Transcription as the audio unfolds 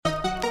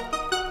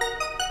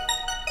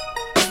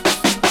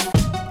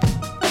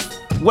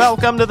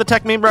Welcome to the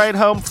Tech Meme Ride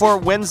Home for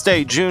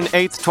Wednesday, June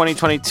 8th,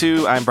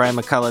 2022. I'm Brian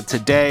McCullough.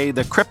 Today,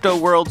 the crypto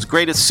world's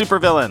greatest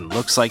supervillain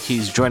looks like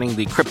he's joining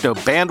the crypto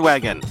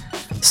bandwagon.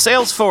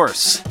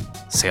 Salesforce.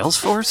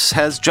 Salesforce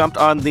has jumped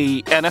on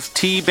the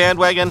NFT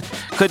bandwagon.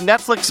 Could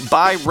Netflix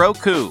buy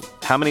Roku?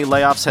 How many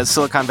layoffs has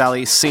Silicon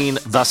Valley seen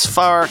thus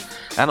far?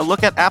 And a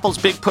look at Apple's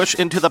big push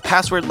into the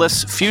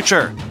passwordless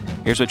future.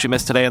 Here's what you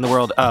missed today in the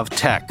world of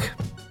tech.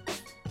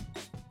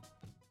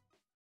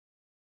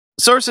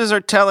 Sources are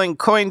telling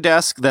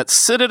CoinDesk that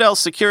Citadel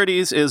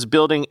Securities is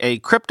building a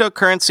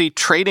cryptocurrency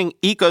trading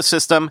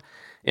ecosystem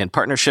in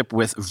partnership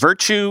with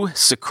Virtu,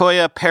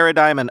 Sequoia,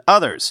 Paradigm, and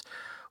others.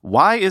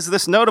 Why is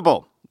this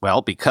notable?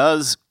 Well,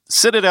 because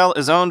Citadel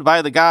is owned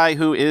by the guy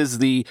who is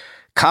the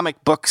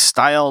comic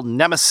book-style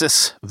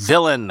nemesis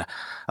villain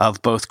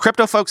of both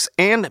crypto folks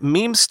and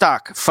meme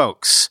stock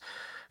folks.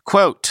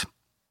 Quote,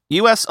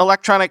 U.S.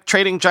 electronic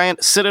trading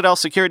giant Citadel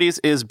Securities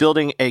is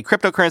building a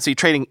cryptocurrency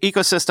trading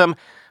ecosystem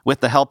with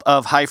the help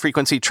of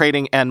high-frequency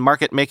trading and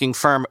market-making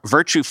firm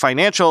Virtu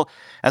Financial,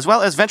 as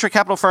well as venture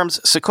capital firms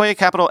Sequoia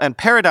Capital and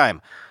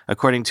Paradigm,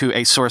 according to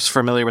a source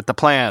familiar with the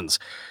plans.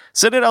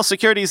 Citadel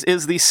Securities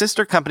is the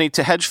sister company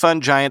to hedge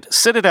fund giant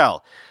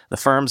Citadel. The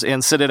firms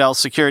in Citadel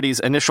Securities'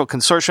 initial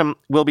consortium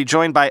will be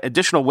joined by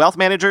additional wealth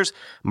managers,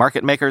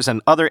 market makers,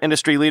 and other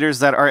industry leaders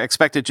that are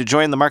expected to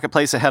join the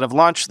marketplace ahead of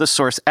launch, the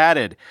source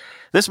added.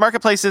 This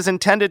marketplace is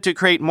intended to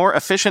create more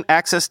efficient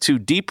access to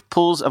deep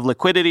pools of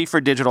liquidity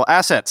for digital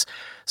assets.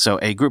 So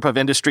a group of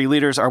industry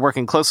leaders are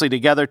working closely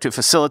together to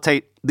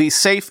facilitate the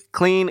safe,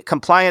 clean,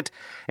 compliant,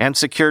 and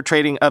secure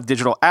trading of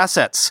digital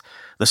assets,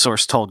 the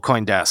source told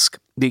CoinDesk.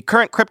 The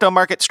current crypto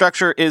market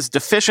structure is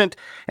deficient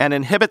and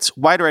inhibits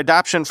wider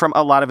adoption from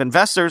a lot of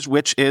investors,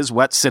 which is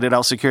what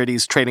Citadel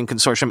Securities Trading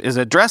Consortium is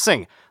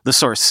addressing, the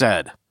source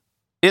said.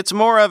 It's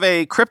more of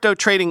a crypto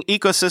trading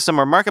ecosystem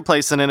or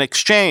marketplace than an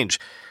exchange.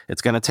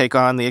 It's going to take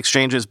on the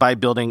exchanges by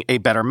building a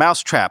better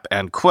mousetrap,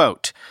 end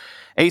quote.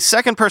 A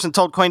second person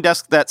told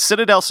CoinDesk that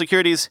Citadel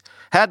Securities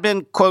had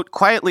been, quote,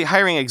 quietly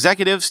hiring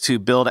executives to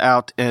build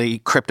out a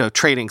crypto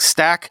trading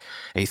stack.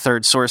 A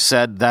third source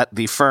said that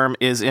the firm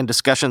is in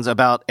discussions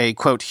about a,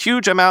 quote,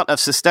 huge amount of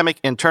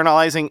systemic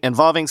internalizing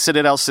involving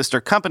Citadel's sister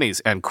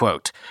companies, end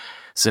quote.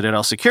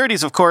 Citadel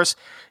Securities, of course,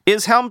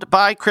 is helmed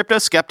by crypto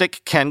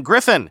skeptic Ken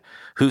Griffin,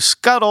 who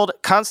scuttled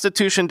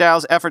Constitution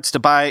DAO's efforts to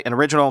buy an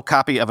original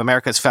copy of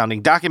America's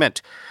founding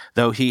document.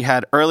 Though he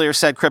had earlier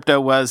said crypto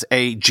was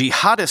a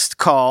jihadist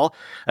call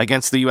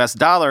against the U.S.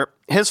 dollar,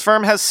 his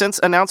firm has since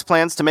announced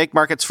plans to make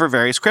markets for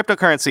various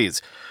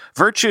cryptocurrencies.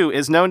 Virtu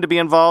is known to be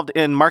involved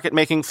in market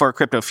making for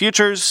crypto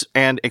futures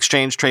and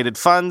exchange-traded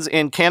funds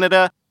in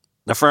Canada.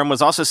 The firm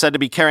was also said to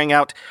be carrying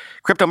out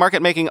crypto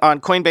market making on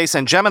Coinbase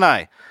and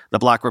Gemini, the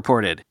block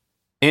reported.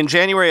 In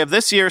January of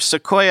this year,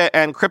 Sequoia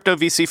and crypto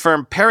VC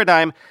firm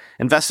Paradigm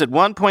invested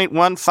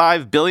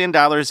 $1.15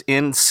 billion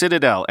in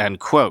Citadel, end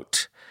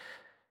quote.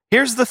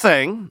 Here's the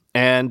thing,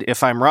 and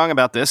if I'm wrong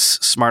about this,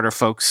 smarter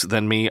folks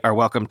than me are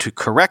welcome to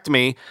correct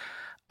me.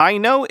 I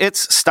know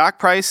its stock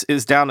price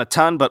is down a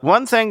ton, but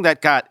one thing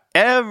that got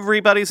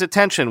everybody's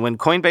attention when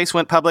Coinbase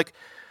went public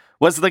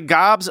was the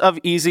gobs of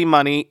easy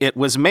money it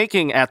was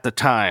making at the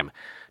time.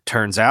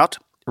 Turns out,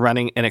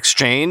 running an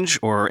exchange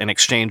or an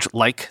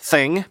exchange-like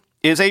thing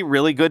is a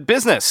really good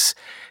business.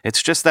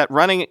 It's just that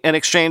running an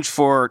exchange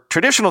for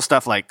traditional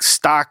stuff like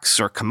stocks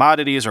or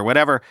commodities or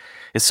whatever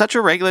is such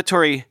a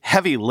regulatory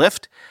heavy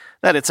lift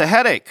that it's a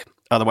headache.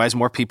 Otherwise,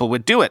 more people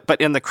would do it.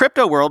 But in the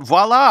crypto world,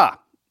 voila,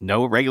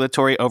 no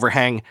regulatory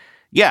overhang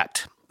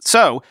yet.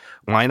 So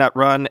why not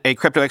run a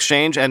crypto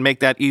exchange and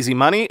make that easy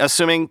money,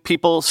 assuming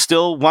people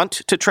still want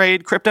to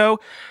trade crypto?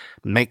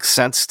 Makes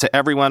sense to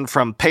everyone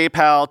from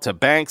PayPal to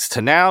banks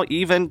to now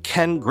even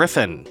Ken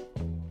Griffin.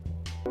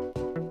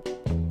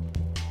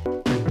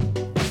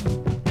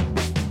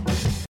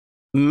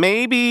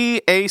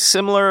 Maybe a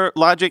similar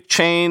logic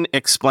chain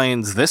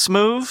explains this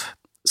move.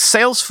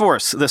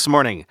 Salesforce this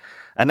morning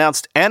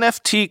announced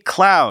NFT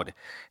Cloud,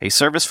 a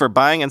service for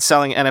buying and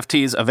selling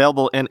NFTs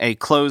available in a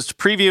closed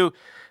preview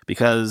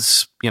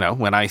because,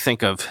 when I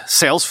think of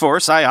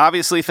Salesforce, I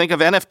obviously think of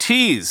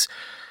NFTs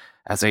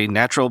as a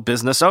natural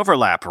business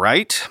overlap,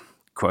 right?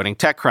 Quoting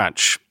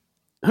TechCrunch.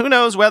 Who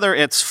knows whether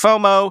it's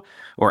FOMO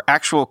or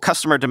actual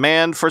customer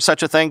demand for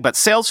such a thing, but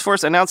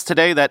Salesforce announced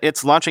today that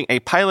it's launching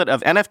a pilot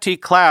of NFT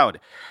Cloud,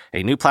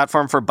 a new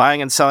platform for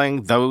buying and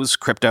selling those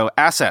crypto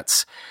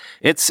assets.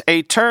 It's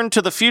a turn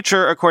to the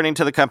future, according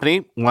to the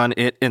company, one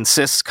it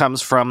insists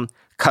comes from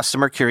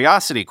customer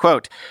curiosity.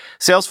 Quote,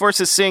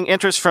 Salesforce is seeing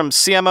interest from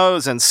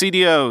CMOs and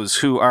CDOs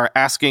who are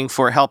asking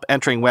for help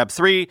entering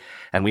Web3,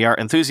 and we are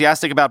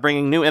enthusiastic about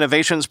bringing new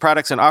innovations,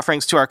 products, and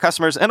offerings to our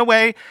customers in a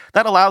way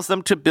that allows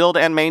them to build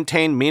and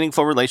maintain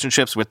meaningful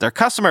relationships with their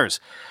customers.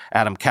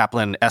 Adam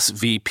Kaplan,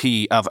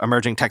 SVP of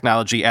Emerging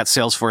Technology at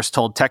Salesforce,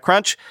 told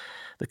TechCrunch,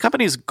 the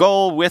company's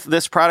goal with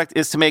this product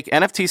is to make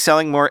NFT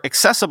selling more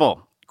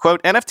accessible.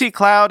 Quote, NFT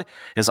Cloud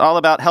is all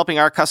about helping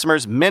our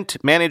customers mint,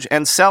 manage,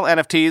 and sell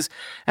NFTs.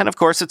 And of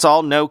course, it's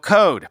all no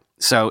code.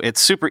 So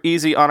it's super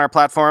easy on our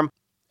platform.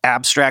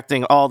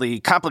 abstracting all the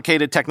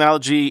complicated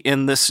technology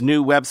in this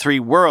new Web3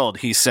 world,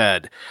 he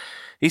said.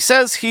 He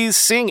says he's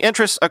seeing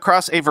interest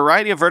across a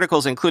variety of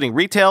verticals, including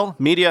retail,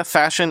 media,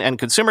 fashion, and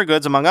consumer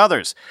goods, among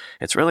others.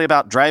 It's really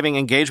about driving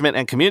engagement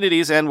and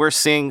communities, and we're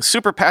seeing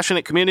super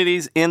passionate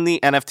communities in the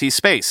NFT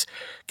space,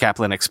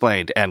 Kaplan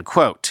explained, end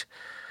quote.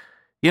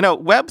 You know,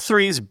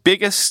 Web3's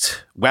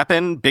biggest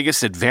weapon,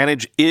 biggest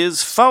advantage is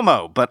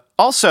FOMO, but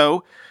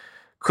also,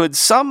 could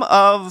some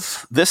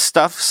of this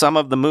stuff, some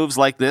of the moves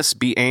like this,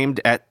 be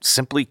aimed at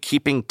simply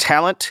keeping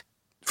talent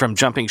from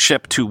jumping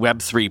ship to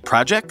Web3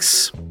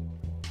 projects?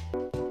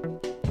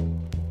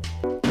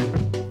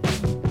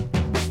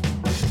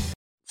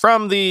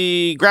 From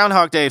the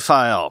Groundhog Day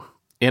file,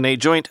 in a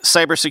joint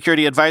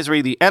cybersecurity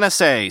advisory, the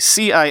NSA,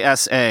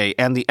 CISA,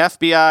 and the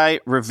FBI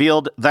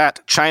revealed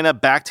that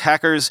China-backed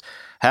hackers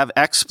have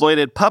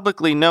exploited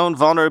publicly known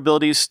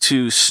vulnerabilities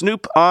to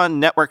snoop on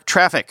network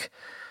traffic.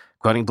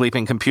 Quoting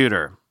Bleeping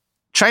Computer,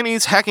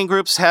 Chinese hacking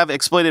groups have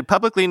exploited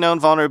publicly known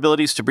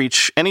vulnerabilities to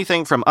breach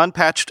anything from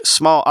unpatched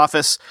small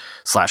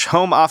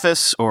office/home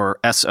office, or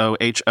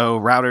SOHO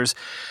routers,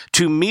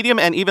 to medium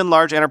and even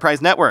large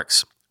enterprise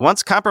networks.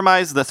 Once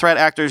compromised, the threat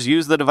actors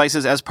use the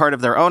devices as part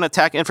of their own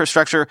attack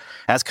infrastructure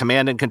as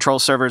command and control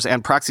servers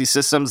and proxy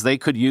systems they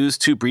could use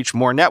to breach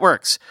more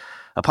networks.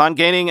 Upon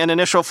gaining an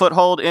initial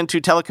foothold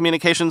into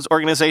telecommunications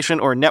organization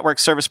or network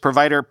service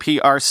provider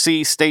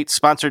PRC,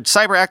 state-sponsored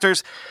cyber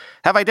actors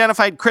have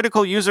identified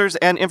critical users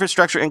and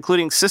infrastructure,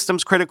 including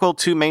systems critical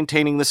to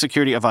maintaining the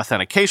security of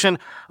authentication,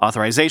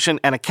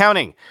 authorization, and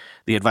accounting,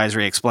 the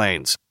advisory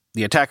explains.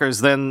 The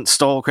attackers then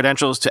stole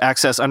credentials to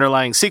access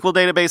underlying SQL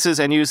databases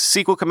and used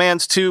SQL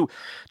commands to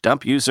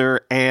dump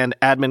user and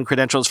admin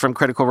credentials from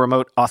critical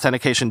remote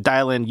authentication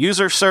dial-in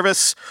user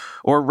service,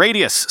 or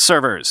Radius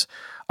servers.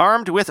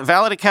 Armed with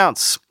valid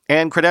accounts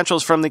and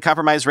credentials from the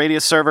compromised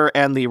Radius server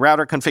and the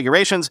router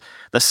configurations,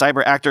 the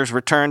cyber actors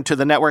returned to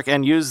the network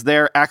and used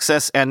their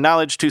access and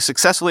knowledge to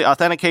successfully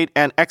authenticate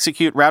and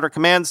execute router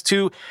commands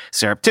to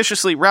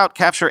surreptitiously route,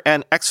 capture,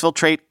 and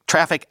exfiltrate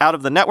traffic out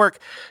of the network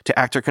to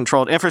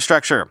actor-controlled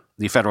infrastructure,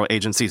 the federal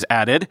agencies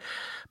added.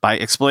 By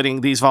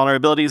exploiting these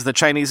vulnerabilities, the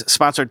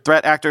Chinese-sponsored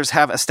threat actors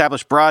have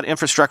established broad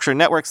infrastructure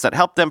networks that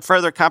help them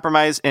further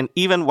compromise an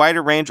even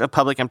wider range of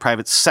public and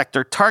private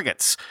sector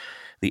targets.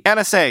 The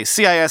NSA,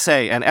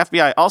 CISA, and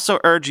FBI also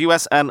urge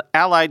U.S. and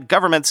allied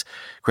governments,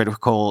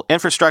 critical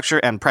infrastructure,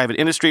 and private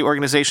industry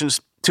organizations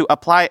to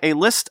apply a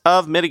list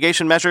of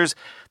mitigation measures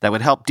that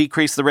would help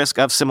decrease the risk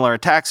of similar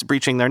attacks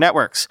breaching their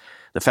networks.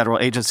 The federal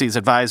agencies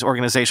advise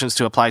organizations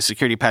to apply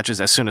security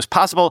patches as soon as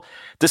possible,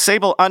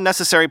 disable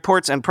unnecessary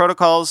ports and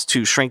protocols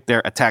to shrink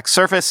their attack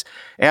surface,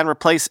 and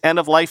replace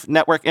end-of-life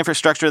network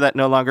infrastructure that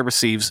no longer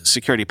receives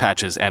security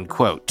patches, end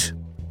quote.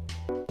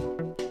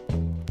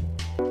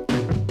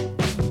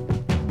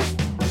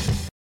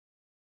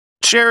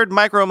 Shared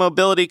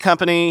micromobility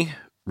company,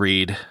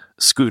 read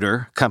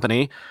scooter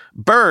company,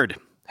 Bird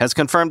has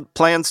confirmed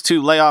plans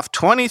to lay off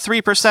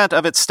 23%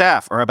 of its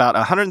staff, or about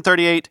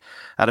 138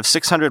 out of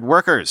 600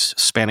 workers,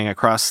 spanning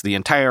across the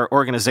entire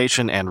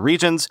organization and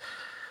regions.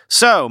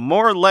 So,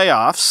 more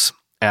layoffs,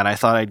 and I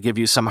thought I'd give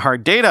you some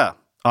hard data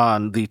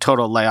on the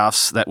total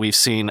layoffs that we've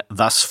seen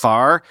thus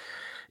far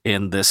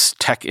in this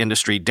tech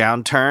industry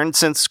downturn,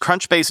 since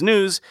Crunchbase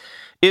News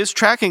is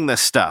tracking this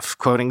stuff,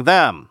 quoting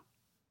them.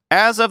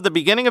 As of the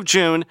beginning of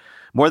June,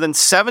 more than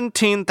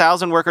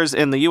 17,000 workers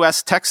in the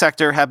U.S. tech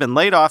sector have been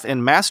laid off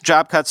in mass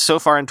job cuts so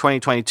far in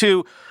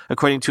 2022,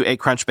 according to a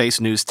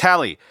Crunchbase News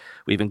tally.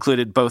 We've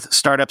included both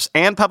startups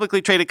and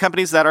publicly traded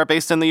companies that are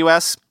based in the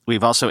U.S.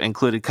 We've also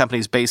included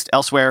companies based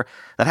elsewhere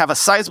that have a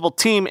sizable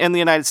team in the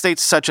United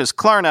States, such as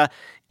Klarna,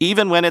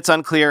 even when it's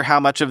unclear how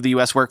much of the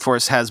U.S.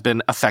 workforce has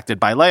been affected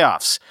by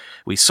layoffs.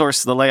 We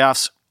source the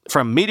layoffs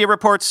from media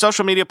reports,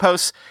 social media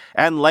posts,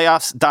 and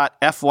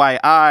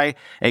layoffs.fyi,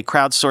 a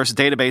crowdsourced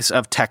database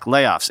of tech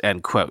layoffs,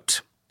 end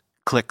quote.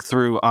 Click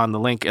through on the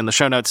link in the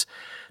show notes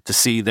to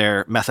see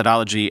their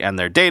methodology and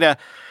their data.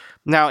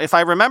 Now, if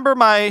I remember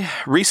my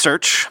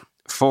research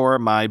for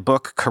my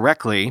book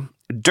correctly,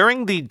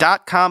 during the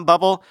dot-com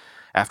bubble,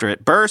 after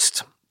it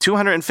burst,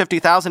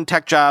 250,000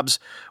 tech jobs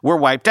were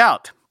wiped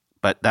out.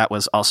 But that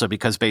was also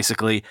because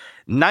basically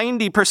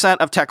 90%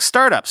 of tech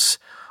startups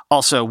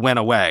also went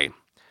away.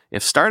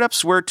 If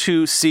startups were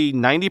to see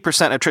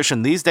 90%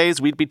 attrition these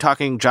days, we'd be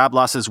talking job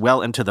losses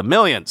well into the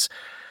millions.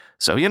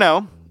 So, you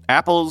know,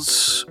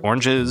 apples,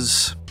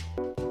 oranges.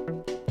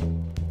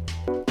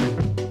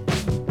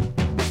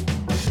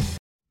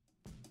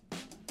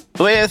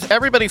 With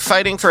everybody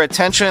fighting for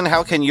attention,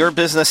 how can your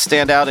business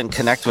stand out and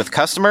connect with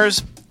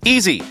customers?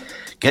 Easy.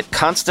 Get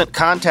Constant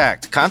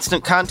Contact.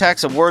 Constant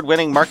Contact's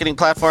award-winning marketing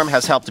platform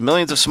has helped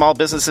millions of small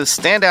businesses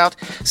stand out,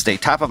 stay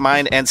top of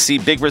mind, and see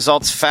big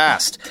results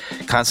fast.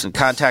 Constant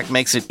Contact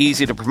makes it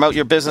easy to promote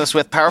your business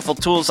with powerful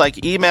tools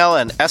like email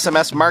and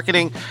SMS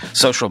marketing,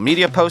 social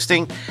media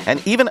posting,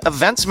 and even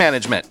events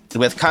management.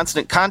 With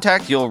Constant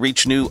Contact, you'll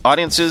reach new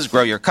audiences,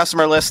 grow your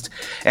customer list,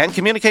 and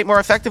communicate more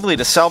effectively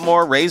to sell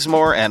more, raise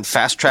more, and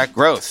fast-track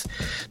growth.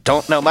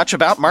 Don't know much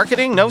about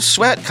marketing? No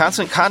sweat.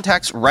 Constant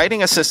Contact's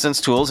writing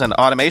assistance tools and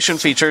automation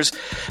features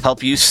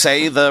help you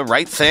say the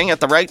right thing at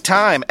the right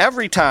time,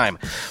 every time.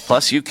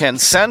 Plus, you can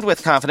send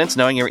with confidence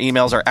knowing your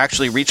emails are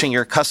actually reaching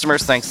your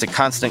customers thanks to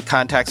Constant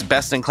Contact's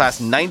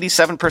best-in-class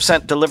 97%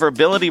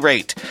 deliverability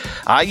rate.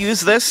 I use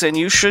this, and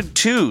you should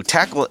too.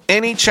 Tackle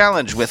any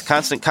challenge with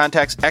Constant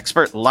Contact's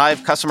expert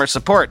live customer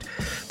support.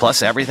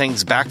 Plus,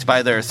 everything's backed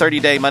by their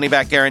 30-day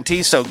money-back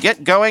guarantee, so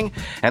get going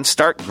and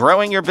start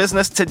growing your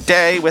business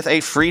today with a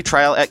free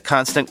trial at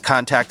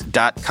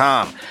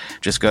ConstantContact.com.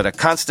 Just go to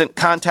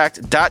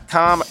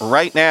ConstantContact.com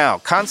right now.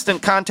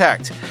 Constant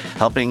Contact,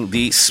 helping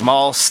the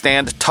small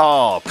stand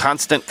tall.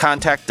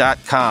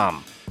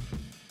 ConstantContact.com.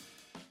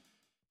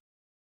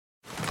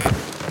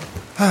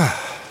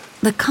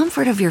 The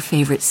comfort of your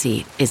favorite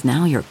seat is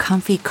now your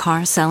comfy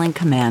car-selling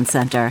command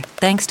center,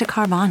 thanks to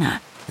Carvana.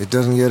 It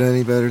doesn't get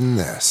any better than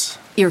this.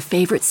 Your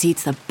favorite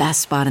seat's the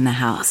best spot in the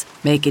house.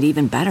 Make it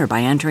even better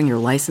by entering your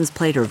license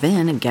plate or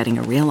VIN and getting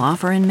a real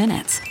offer in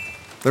minutes.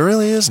 There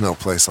really is no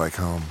place like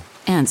home.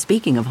 And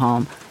speaking of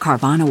home,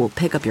 Carvana will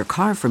pick up your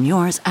car from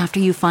yours after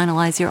you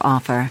finalize your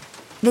offer.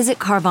 Visit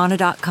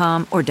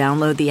Carvana.com or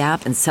download the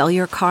app and sell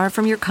your car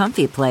from your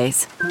comfy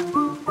place.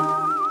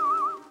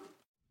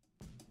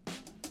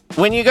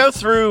 When you go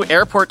through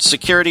airport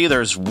security,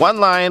 there's one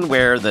line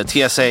where the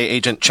TSA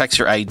agent checks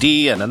your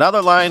ID and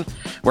another line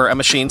where a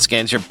machine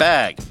scans your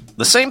bag.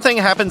 The same thing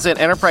happens in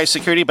enterprise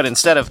security, but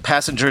instead of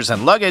passengers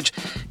and luggage,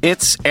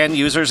 it's end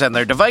users and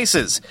their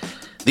devices.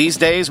 These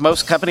days,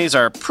 most companies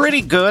are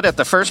pretty good at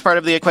the first part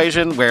of the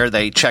equation where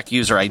they check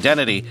user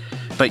identity,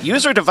 but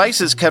user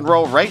devices can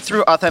roll right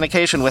through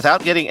authentication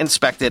without getting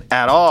inspected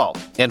at all.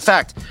 In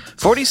fact,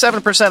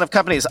 47% of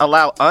companies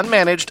allow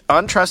unmanaged,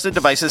 untrusted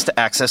devices to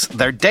access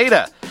their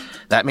data.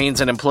 That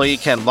means an employee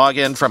can log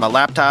in from a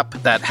laptop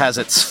that has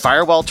its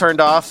firewall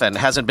turned off and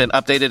hasn't been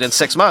updated in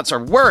 6 months,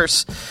 or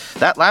worse,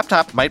 that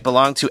laptop might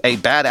belong to a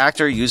bad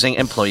actor using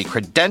employee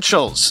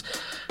credentials.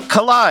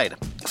 Kolide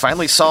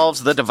finally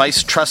solves the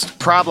device trust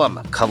problem.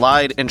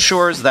 Kolide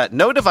ensures that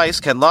no device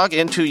can log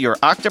into your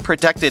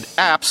Okta-protected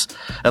apps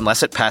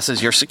unless it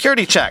passes your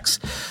security checks.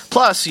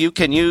 Plus, you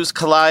can use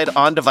Kolide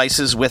on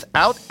devices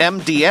without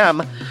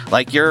MDM,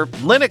 like your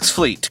Linux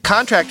fleet,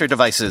 contractor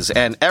devices,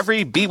 and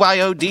every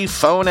BYOD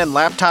phone and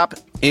laptop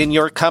in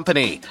your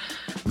company.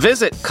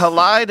 Visit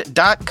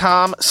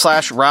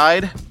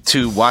Kolide.com/ride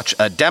to watch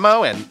a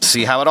demo and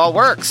see how it all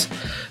works.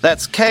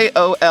 That's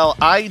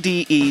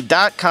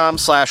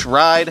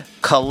KOLIDE.com/ride,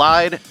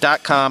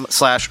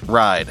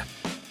 Kolide.com/ride.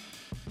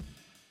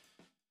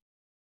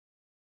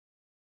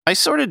 I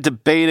sort of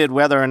debated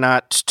whether or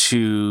not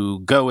to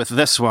go with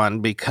this one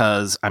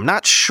because I'm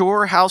not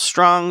sure how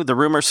strong the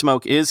rumor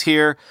smoke is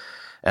here,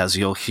 as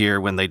you'll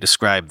hear when they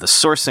describe the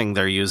sourcing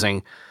they're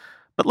using.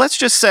 But let's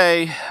just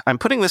say I'm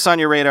putting this on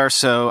your radar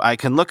so I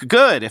can look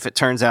good if it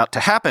turns out to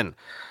happen.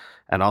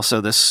 And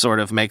also, this sort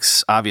of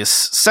makes obvious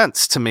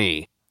sense to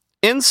me.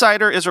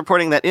 Insider is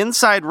reporting that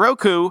inside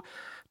Roku,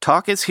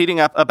 talk is heating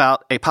up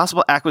about a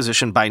possible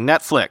acquisition by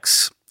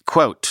Netflix.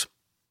 Quote,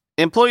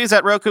 employees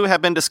at Roku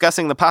have been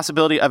discussing the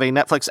possibility of a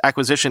Netflix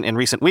acquisition in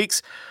recent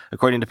weeks,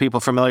 according to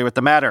people familiar with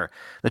the matter.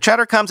 The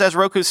chatter comes as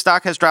Roku's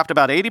stock has dropped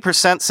about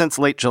 80% since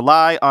late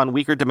July on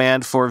weaker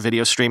demand for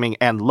video streaming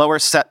and lower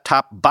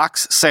set-top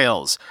box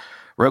sales.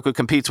 Roku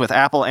competes with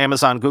Apple,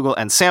 Amazon, Google,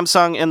 and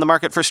Samsung in the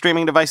market for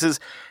streaming devices,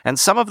 and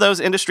some of those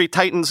industry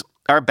titans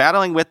are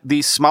battling with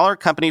the smaller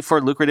company for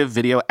lucrative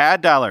video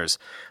ad dollars.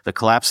 The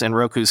collapse in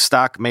Roku's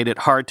stock made it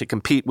hard to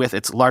compete with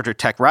its larger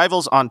tech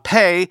rivals on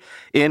pay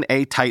in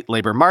a tight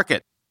labor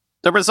market.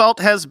 The result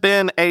has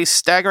been a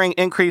staggering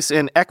increase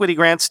in equity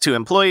grants to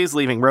employees,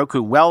 leaving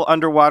Roku well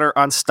underwater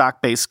on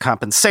stock-based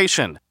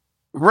compensation.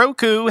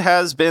 Roku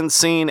has been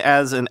seen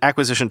as an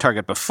acquisition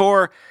target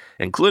before,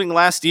 including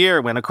last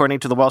year when, according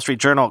to the Wall Street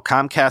Journal,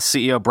 Comcast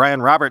CEO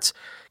Brian Roberts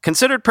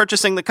considered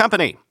purchasing the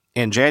company.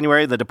 In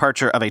January, the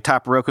departure of a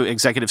top Roku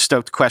executive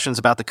stoked questions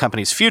about the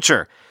company's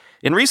future.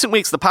 In recent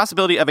weeks, the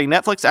possibility of a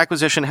Netflix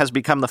acquisition has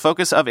become the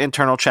focus of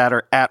internal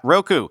chatter at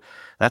Roku.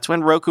 That's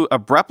when Roku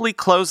abruptly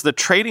closed the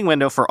trading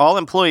window for all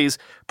employees,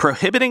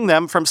 prohibiting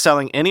them from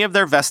selling any of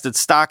their vested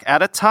stock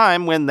at a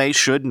time when they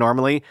should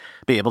normally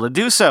be able to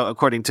do so,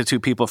 according to two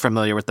people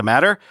familiar with the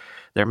matter.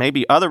 There may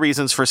be other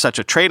reasons for such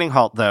a trading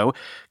halt, though.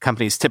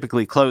 Companies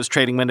typically close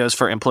trading windows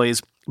for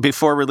employees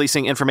before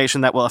releasing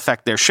information that will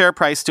affect their share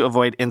price to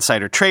avoid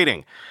insider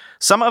trading.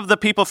 Some of the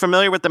people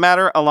familiar with the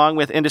matter, along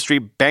with industry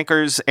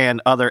bankers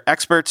and other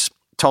experts,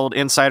 told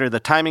Insider the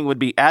timing would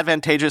be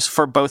advantageous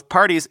for both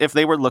parties if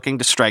they were looking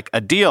to strike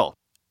a deal.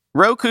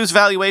 Roku's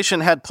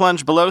valuation had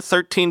plunged below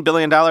 $13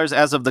 billion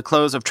as of the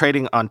close of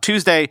trading on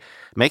Tuesday,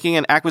 making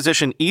an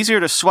acquisition easier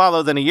to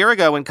swallow than a year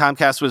ago when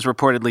Comcast was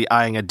reportedly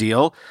eyeing a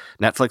deal.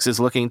 Netflix is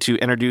looking to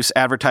introduce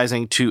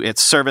advertising to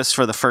its service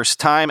for the first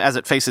time as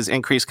it faces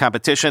increased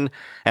competition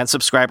and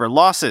subscriber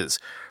losses.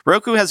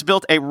 Roku has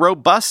built a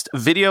robust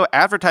video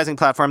advertising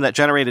platform that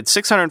generated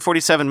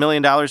 $647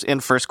 million in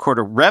first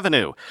quarter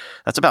revenue.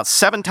 That's about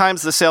 7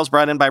 times the sales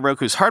brought in by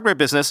Roku's hardware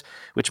business,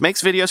 which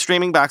makes video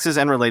streaming boxes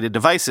and related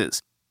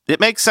devices. It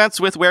makes sense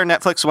with where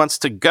Netflix wants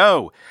to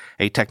go,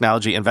 a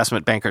technology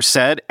investment banker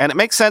said, and it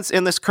makes sense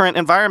in this current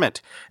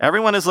environment.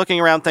 Everyone is looking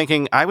around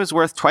thinking, I was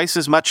worth twice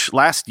as much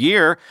last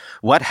year.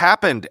 What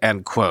happened?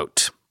 End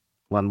quote.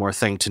 One more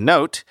thing to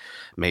note,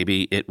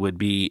 maybe it would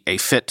be a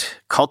fit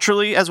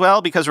culturally as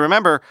well, because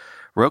remember,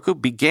 Roku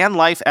began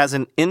life as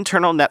an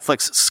internal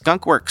Netflix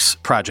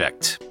skunkworks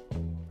project.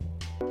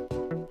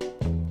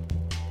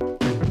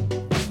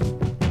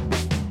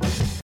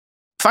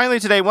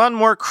 Finally today, one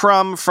more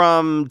crumb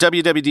from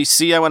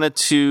WWDC I wanted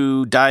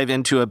to dive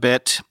into a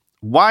bit.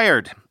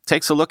 Wired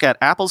takes a look at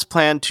Apple's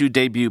plan to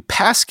debut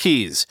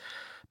passkeys,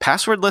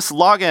 passwordless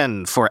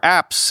login for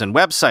apps and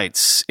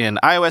websites in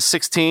iOS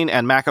 16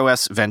 and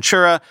macOS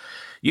Ventura,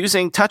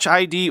 using Touch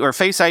ID or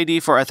Face ID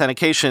for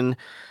authentication,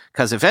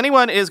 because if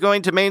anyone is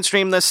going to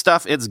mainstream this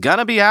stuff, it's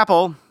gonna be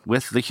Apple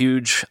with the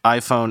huge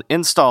iPhone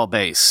install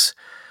base.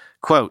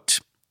 Quote,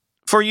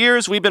 for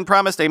years, we've been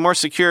promised a more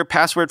secure,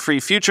 password-free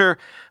future,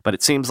 but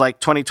it seems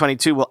like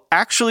 2022 will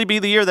actually be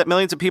the year that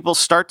millions of people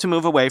start to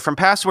move away from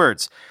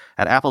passwords.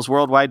 At Apple's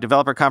Worldwide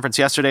Developer Conference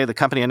yesterday, the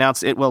company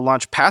announced it will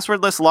launch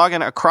passwordless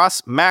login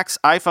across Macs,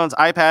 iPhones,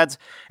 iPads,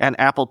 and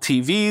Apple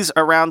TVs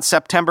around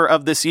September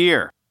of this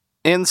year.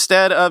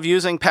 Instead of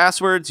using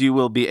passwords, you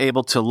will be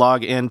able to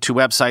log into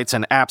websites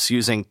and apps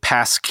using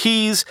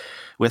passkeys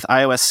with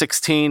iOS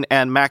 16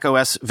 and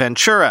macOS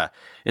Ventura.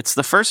 It's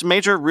the first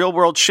major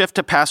real-world shift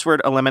to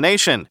password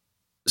elimination.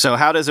 So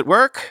how does it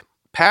work?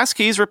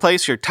 Passkeys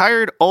replace your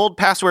tired old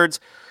passwords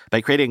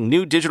by creating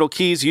new digital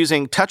keys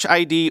using Touch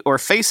ID or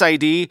Face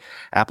ID,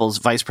 Apple's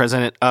Vice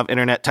President of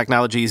Internet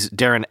Technologies,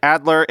 Darren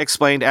Adler,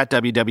 explained at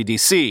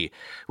WWDC.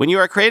 When you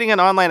are creating an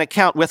online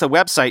account with a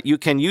website, you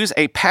can use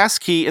a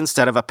passkey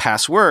instead of a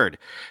password.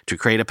 To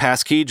create a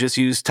passkey, just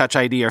use Touch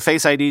ID or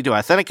Face ID to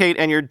authenticate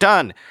and you're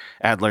done,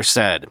 Adler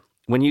said.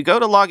 When you go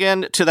to log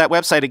in to that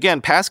website,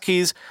 again,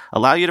 passkeys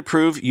allow you to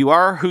prove you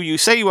are who you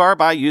say you are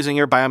by using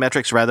your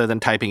biometrics rather than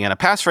typing in a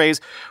passphrase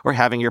or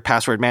having your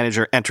password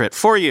manager enter it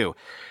for you.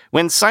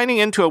 When signing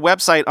into a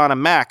website on a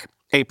Mac,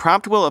 a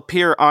prompt will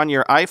appear on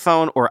your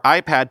iPhone or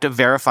iPad to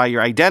verify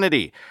your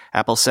identity.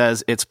 Apple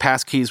says its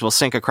passkeys will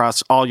sync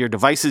across all your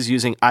devices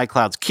using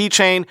iCloud's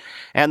keychain,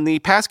 and the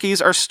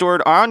passkeys are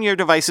stored on your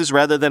devices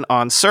rather than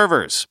on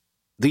servers.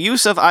 The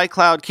use of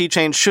iCloud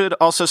keychain should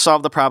also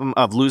solve the problem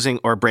of losing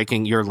or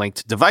breaking your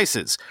linked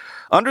devices.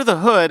 Under the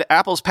hood,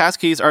 Apple's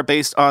passkeys are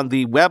based on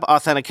the Web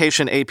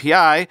Authentication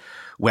API,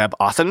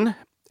 WebAuthn,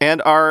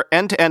 and are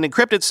end-to-end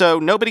encrypted so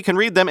nobody can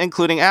read them,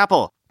 including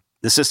Apple.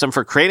 The system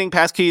for creating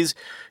passkeys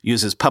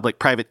uses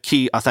public-private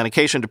key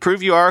authentication to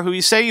prove you are who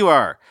you say you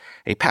are.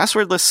 A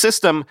passwordless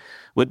system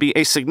would be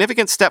a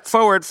significant step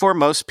forward for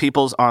most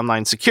people's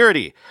online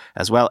security.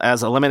 As well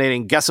as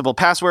eliminating guessable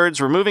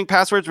passwords, removing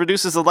passwords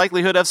reduces the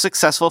likelihood of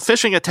successful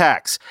phishing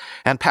attacks.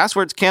 And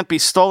passwords can't be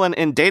stolen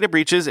in data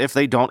breaches if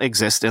they don't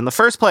exist in the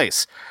first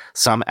place.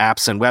 Some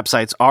apps and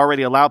websites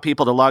already allow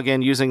people to log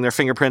in using their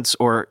fingerprints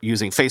or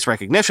using face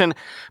recognition,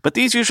 but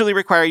these usually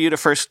require you to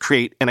first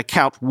create an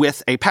account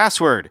with a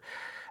password.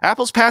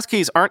 Apple's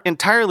passkeys aren't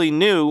entirely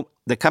new.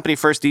 The company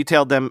first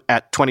detailed them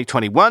at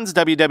 2021's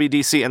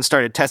WWDC and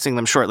started testing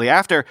them shortly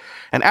after.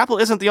 And Apple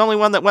isn't the only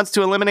one that wants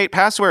to eliminate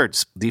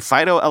passwords. The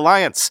FIDO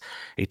Alliance,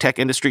 a tech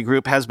industry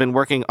group, has been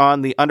working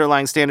on the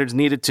underlying standards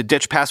needed to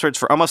ditch passwords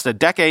for almost a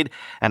decade,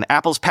 and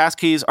Apple's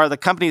passkeys are the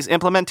company's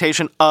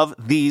implementation of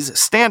these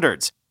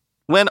standards.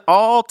 When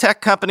all tech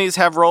companies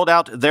have rolled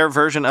out their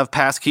version of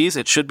passkeys,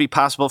 it should be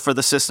possible for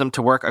the system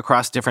to work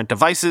across different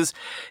devices.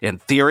 In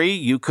theory,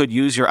 you could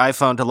use your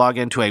iPhone to log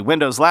into a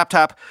Windows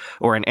laptop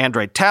or an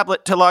Android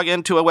tablet to log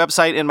into a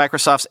website in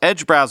Microsoft's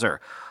Edge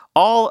browser.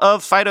 All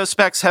of FIDO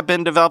specs have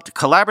been developed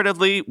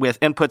collaboratively with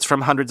inputs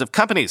from hundreds of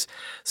companies,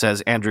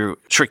 says Andrew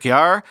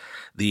Srikar,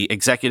 the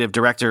executive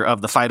director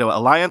of the FIDO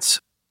Alliance.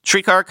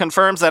 Srikar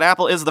confirms that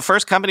Apple is the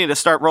first company to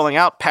start rolling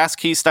out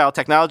passkey-style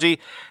technology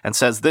and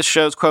says this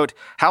shows, quote,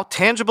 how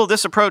tangible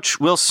this approach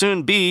will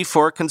soon be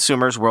for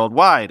consumers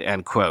worldwide,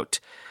 end quote.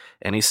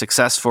 Any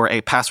success for a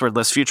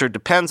passwordless future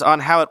depends on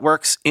how it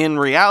works in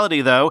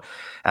reality, though.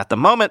 At the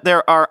moment,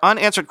 there are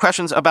unanswered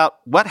questions about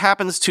what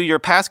happens to your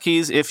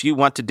passkeys if you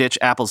want to ditch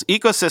Apple's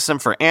ecosystem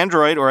for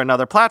Android or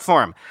another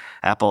platform.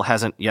 Apple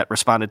hasn't yet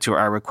responded to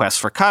our requests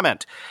for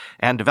comment.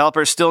 And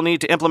developers still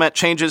need to implement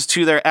changes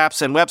to their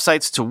apps and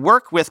websites to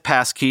work with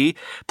passkey.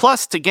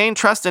 Plus, to gain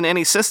trust in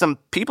any system,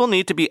 people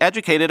need to be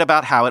educated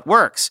about how it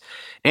works.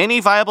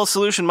 Any viable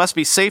solution must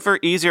be safer,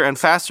 easier, and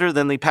faster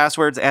than the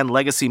passwords and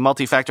legacy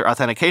multi-factor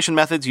authentication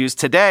methods used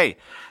today.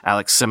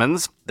 Alex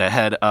Simmons, the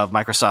head of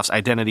Microsoft's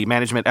identity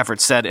management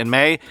efforts, said in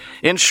May.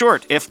 In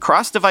short, if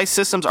cross-device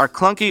systems are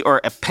clunky or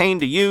a pain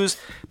to use,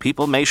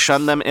 people may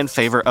shun them in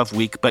favor of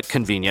weak but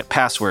convenient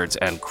passwords,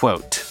 end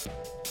quote.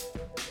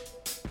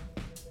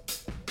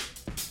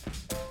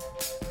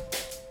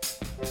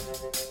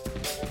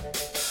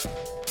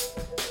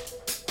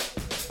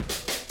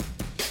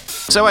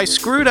 So I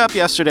screwed up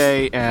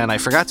yesterday, and I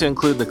forgot to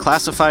include the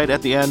classified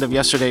at the end of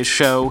yesterday's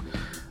show.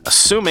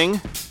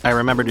 Assuming I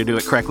remember to do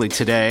it correctly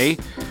today,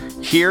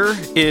 here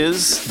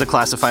is the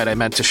classified I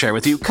meant to share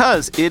with you,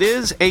 because it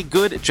is a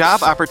good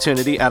job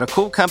opportunity at a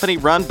cool company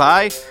run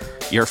by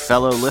your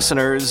fellow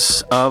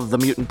listeners of the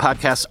Mutant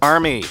Podcast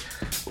Army.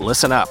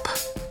 Listen up.